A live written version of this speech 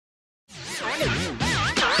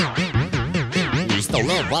Mr.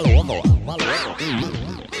 Love, valor,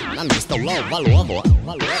 Mr. Love, valor,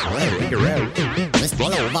 Mr.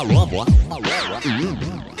 Love, valor,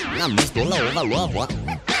 Mr. Love, valor.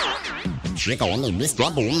 She called me Mr.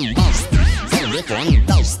 Boom Bust. So me fun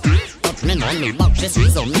dust. Touch me on me box,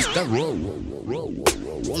 she's a Mr. Row.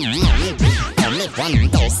 On me fun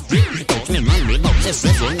dust. Touch me on me box, she's a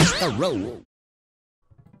Mr. Row.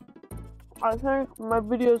 I think my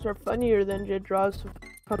videos are funnier than JDraw's,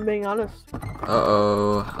 if I'm being honest.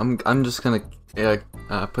 Uh-oh. I'm just gonna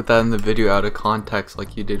put that in the video out of context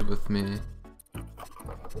like you did with me.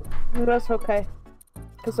 That's okay.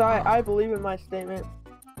 Because I believe in my statement.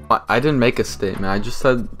 I didn't make a statement, I just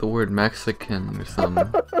said the word Mexican or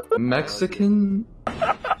something. Mexican?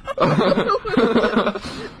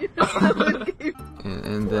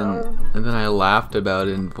 and then I laughed about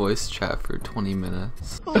it in voice chat for 20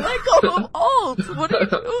 minutes. Let go of alt! What are you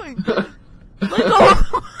doing? Let go of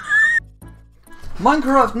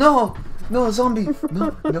Minecraft, no! No, a zombie!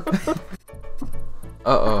 No, no.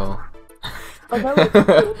 Uh-oh.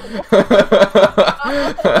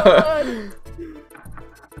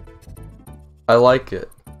 I like it.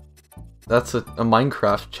 That's a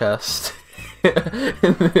Minecraft chest.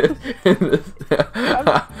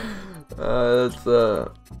 That's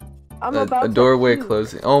a doorway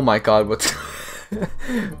closing. Oh my god, what's...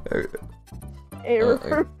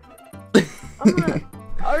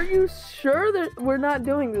 Are you sure that we're not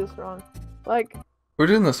doing this wrong? Like... We're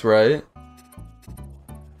doing this right.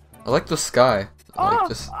 I like the sky. I like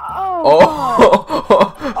this...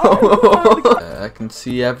 I can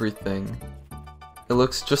see everything. It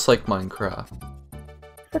looks just like Minecraft.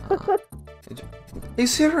 Hey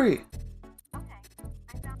Siri!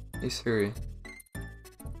 Hey Siri.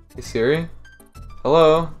 Hey Siri?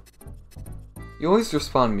 Hello? You always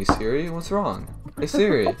respond to me, Siri. What's wrong? Hey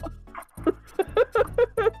Siri.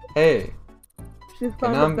 Hey.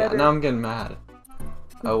 Now I'm getting mad.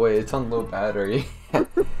 Oh wait, it's on low battery.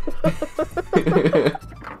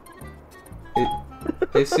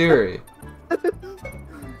 Hey Siri.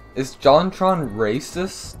 Is JonTron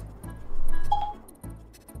racist?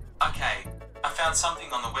 Okay, I found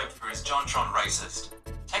something on the web for is JonTron racist.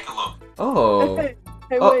 Take a look. Oh. Hey,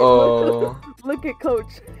 wait, look at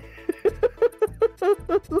Coach.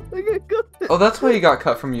 Look at Coach. Oh, that's why you got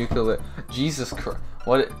cut from ukulele. Jesus Christ.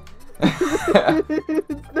 What?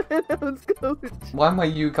 Thanos, Coach. Why am I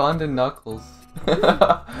Ugandan Knuckles?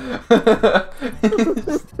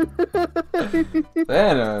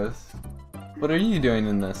 Thanos. What are you doing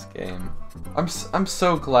in this game? I'm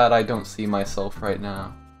so glad I don't see myself right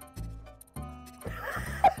now.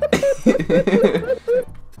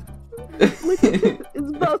 It's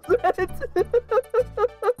about that.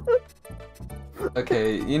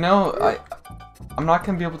 Okay, you know, I'm not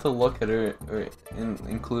gonna be able to look at it or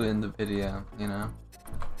include it in the video, you know?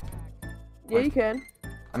 Yeah, you can.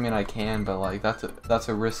 I mean, I can, but like that's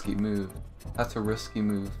a risky move. That's a risky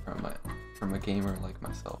move from a gamer like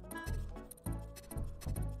myself.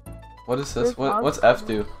 What is this? What's F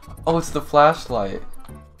do? Oh, it's the flashlight.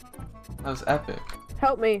 That was epic.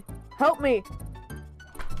 Help me! Help me!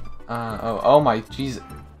 Oh my Jesus.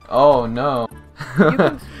 Oh no.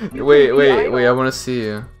 Wait, I want to see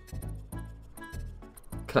you.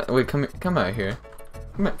 Wait, come out here.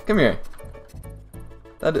 Come here.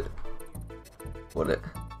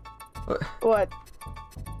 What?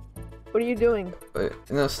 What are you doing? Wait,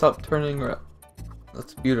 no, stop turning around.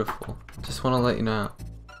 That's beautiful. Just want to let you know.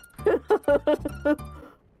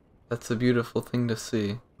 That's a beautiful thing to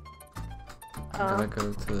see. I gotta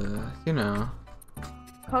go to, you know.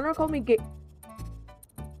 Connor called me gay.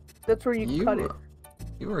 That's where you cut it.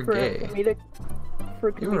 You were gay.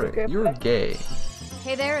 You were gay.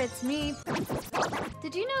 Hey there, it's me.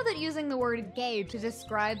 Did you know that using the word gay to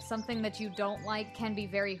describe something that you don't like can be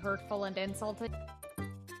very hurtful and insulting?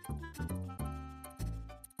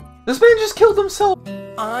 This man just killed himself!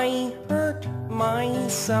 I hurt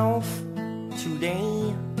myself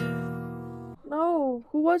today. No,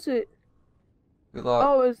 who was it? We lost.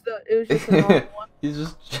 Oh, it was just a normal one. He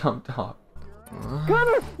just jumped off.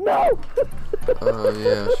 Connor, no! Oh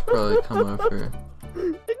yeah, I should probably come over.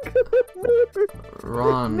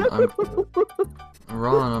 Ron,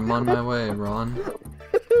 I'm on my way, Ron.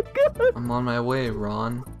 I'm on my way,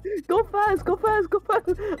 Ron. Go fast, go fast, go fast!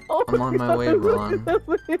 Oh, I'm on my way, Ron.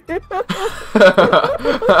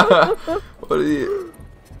 What are you?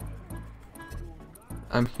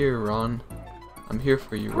 I'm here, Ron. I'm here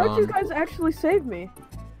for you, Ron. How'd you guys actually save me?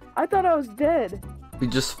 I thought I was dead. We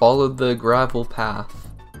just followed the gravel path.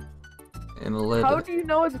 And it led. How do you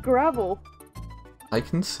know it's gravel? I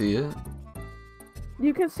can see it.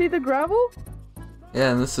 You can see the gravel?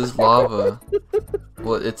 Yeah, and this is lava.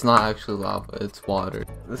 Well, it's not actually lava, it's water.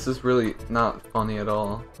 This is really not funny at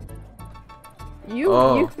all.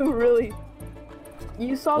 You really...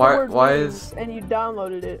 You saw the word memes and you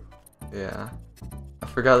downloaded it. Yeah. I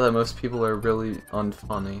forgot that most people are really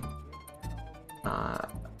unfunny.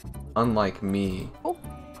 Unlike me. Oh.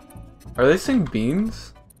 Are they saying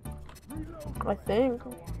beans? I think.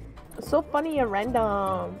 It's so funny and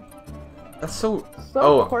random. That's so...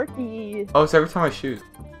 So quirky. Oh, it's every time I shoot.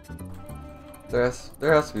 There has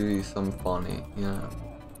to be some funny, you know.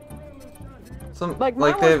 Some mine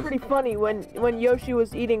was pretty funny when Yoshi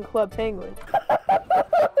was eating Club Penguin.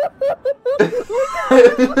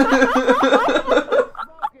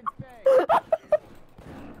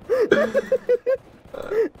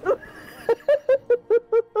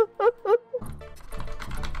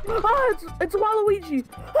 It's Waluigi.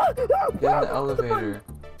 Get in the elevator,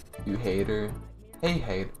 you hater. Hey,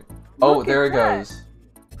 hater. Oh, there it goes.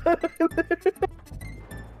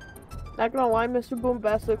 Not gonna lie, Mr.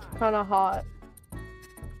 Boombastic's kinda hot.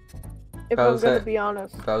 If I'm gonna be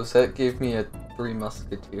honest. Bowsette gave me a Three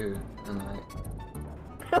Musketeer, and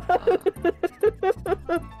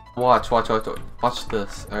Watch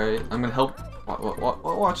this, alright? I'm gonna help.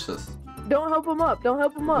 Watch this. Don't help him up. Don't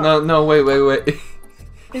help him up. No, wait.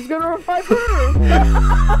 He's gonna revive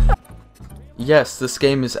her. Yes, this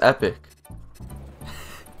game is epic.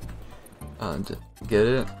 Get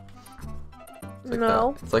it? It's like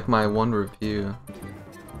no. It's like my one review.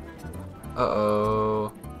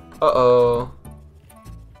 Uh-oh.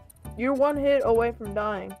 You're one hit away from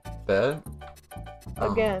dying. Bed?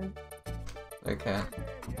 Again. Okay.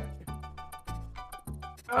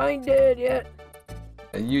 I ain't dead yet.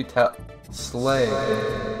 You tell... Slay.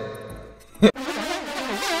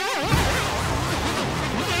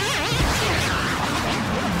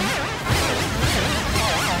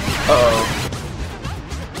 Uh-oh.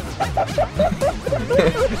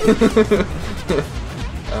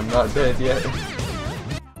 I'm not dead yet.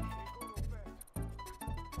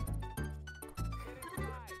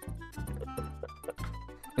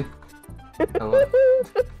 Hello.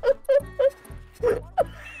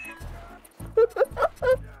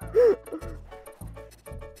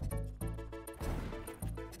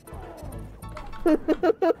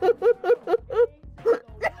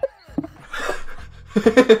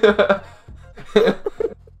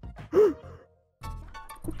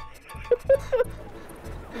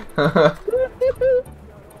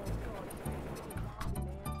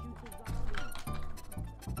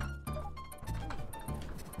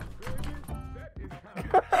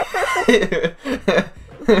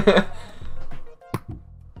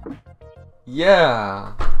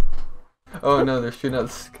 Yeah. Oh no, they're shooting at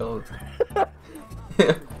the skeleton.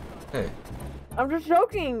 Hey. I'm just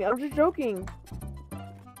joking. It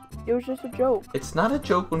was just a joke. It's not a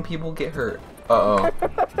joke when people get hurt. Uh-oh.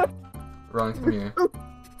 Ron, come here.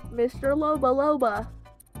 Mr. Loba.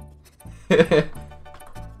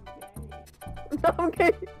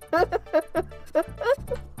 Okay.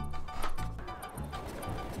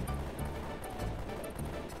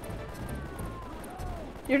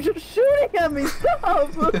 You're just shooting at me.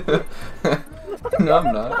 Stop. No,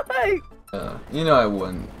 I'm not. You know I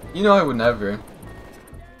wouldn't. You know I would never.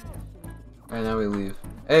 Alright, now we leave.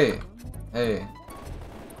 Hey.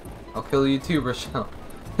 I'll kill you too, Rochelle.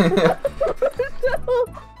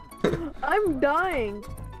 I'm dying.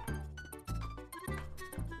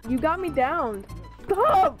 You got me downed.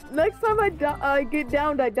 Stop! Next time I get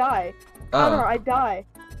downed, I die. Connor, I die.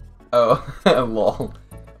 Oh, lol.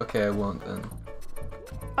 Okay, I won't then.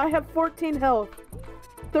 I have 14 health.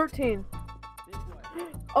 13.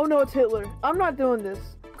 Oh no, it's Hitler. I'm not doing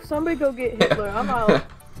this. Somebody go get Hitler. I'm out.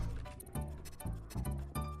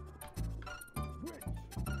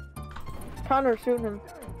 Connor, shoot him.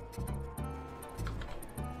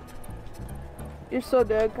 You're so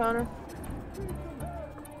dead, Connor.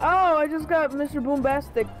 Oh, I just got Mr.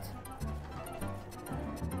 Boombastic.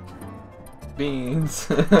 Beans.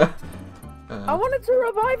 I wanted to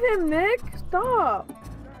revive him, Nick. Stop.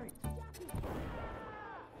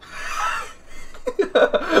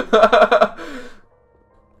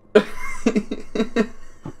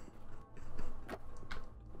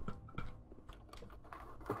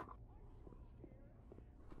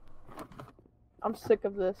 I'm sick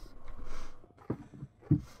of this.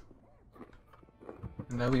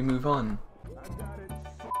 Now we move on.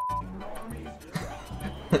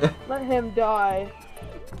 Let him die.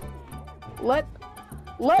 Let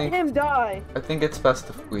him die. I think it's best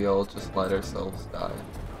if we all just let ourselves die.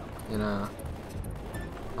 You know?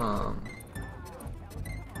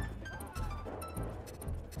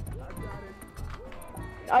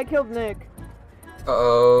 I killed Nick.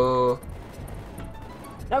 Uh-oh.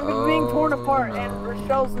 I'm being torn Oh, apart, no. and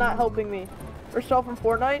Rochelle's not helping me. Rochelle from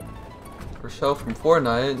Fortnite? Rochelle from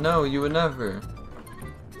Fortnite? No, you would never.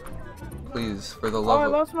 Please, for the Oh, love I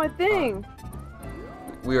of... lost my thing.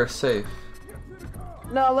 We are safe.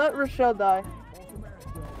 No, let Rochelle die.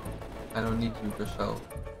 I don't need you, Rochelle.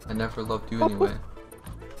 I never loved you anyway.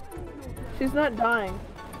 She's not dying.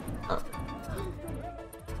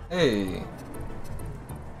 Hey.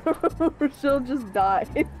 Rochelle just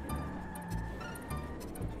died.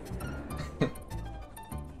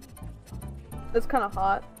 That's kind of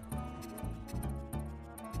hot.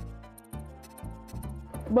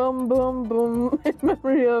 Boom, boom, boom. In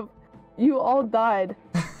memory of you all died.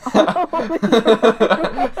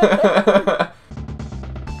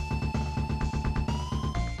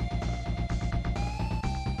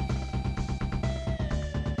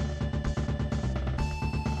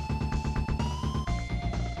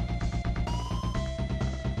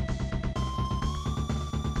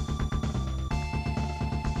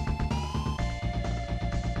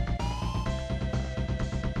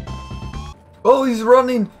 Oh, he's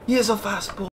running! He is a fast boy!